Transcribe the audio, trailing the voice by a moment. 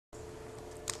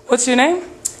What's your name?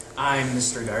 I'm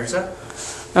Mr. Garza.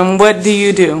 And what do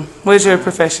you do? What is your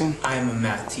profession? I'm a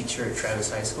math teacher at Travis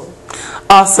High School.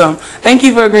 Awesome. Thank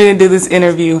you for agreeing to do this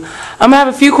interview. I'm going to have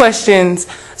a few questions.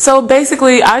 So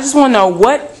basically, I just want to know,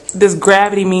 what does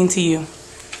gravity mean to you?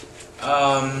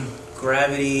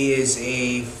 Gravity is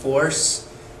a force.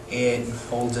 It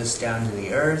holds us down to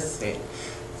the earth. It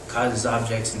causes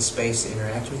objects in space to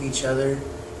interact with each other.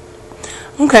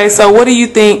 Okay, so what do you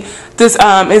think? Is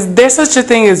there such a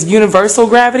thing as universal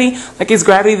gravity? Like, is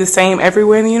gravity the same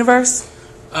everywhere in the universe?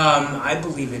 I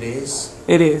believe it is.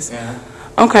 It is? Yeah.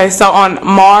 Okay, so on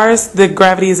Mars, the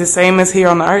gravity is the same as here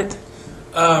on the Earth?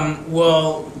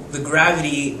 Well, the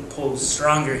gravity pulls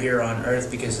stronger here on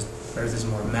Earth because Earth is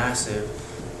more massive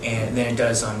than it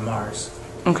does on Mars.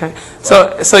 Okay,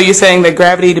 so you're saying that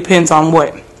gravity depends on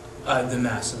what? The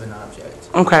mass of an object.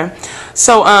 Okay,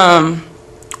 so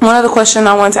one other question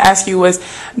I wanted to ask you was,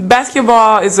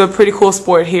 basketball is a pretty cool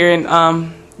sport here in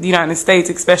the United States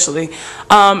especially,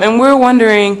 and we're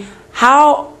wondering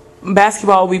how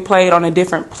basketball will be played on a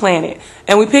different planet.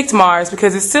 And we picked Mars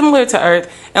because it's similar to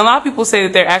Earth, and a lot of people say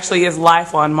that there actually is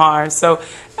life on Mars, so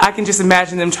I can just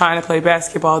imagine them trying to play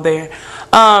basketball there.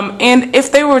 And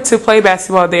if they were to play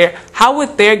basketball there, how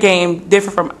would their game differ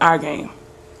from our game?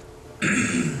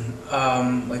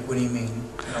 Like, what do you mean?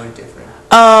 How is it different?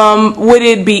 Would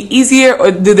it be easier, or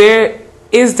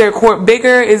is their court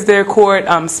bigger? Is their court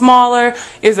smaller?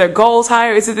 Is their goals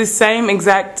higher? Is it the same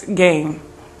exact game?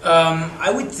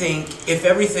 I would think if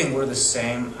everything were the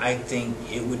same, I think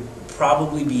it would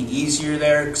probably be easier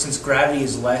there. Since gravity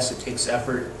is less, it takes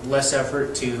less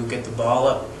effort to get the ball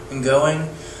up and going.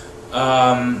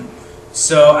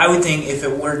 So I would think if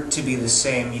it were to be the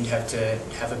same, you'd have to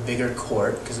have a bigger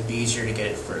court because it'd be easier to get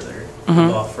it further, the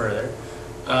ball further.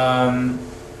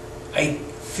 I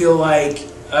feel like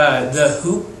the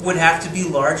hoop would have to be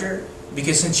larger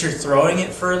because since you're throwing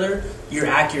it further, your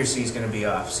accuracy is going to be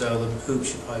off. So the hoop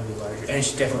should probably be larger, and it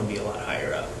should definitely be a lot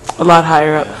higher up. A lot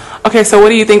higher up. Yeah. Okay, so what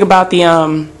do you think about the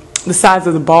size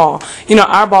of the ball? You know,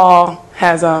 our ball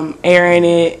has air in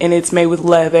it, and it's made with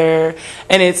leather,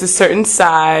 and it's a certain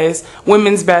size.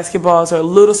 Women's basketballs are a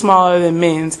little smaller than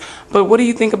men's. But what do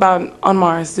you think about on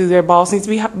Mars? Do their balls need to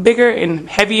be bigger and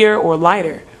heavier or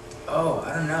lighter? Oh,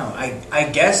 I don't know. I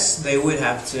guess they would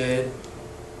have to.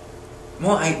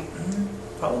 Well,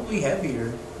 probably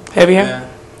heavier. Heavier? Yeah.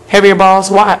 Heavier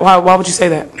balls? Why would you say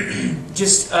that?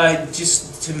 Just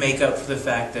to make up for the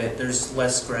fact that there's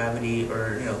less gravity,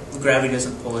 or gravity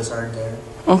doesn't pull as hard there.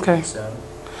 Okay. So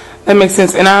that makes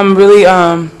sense, and I'm really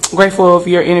grateful for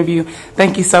your interview.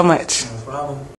 Thank you so much. no problem.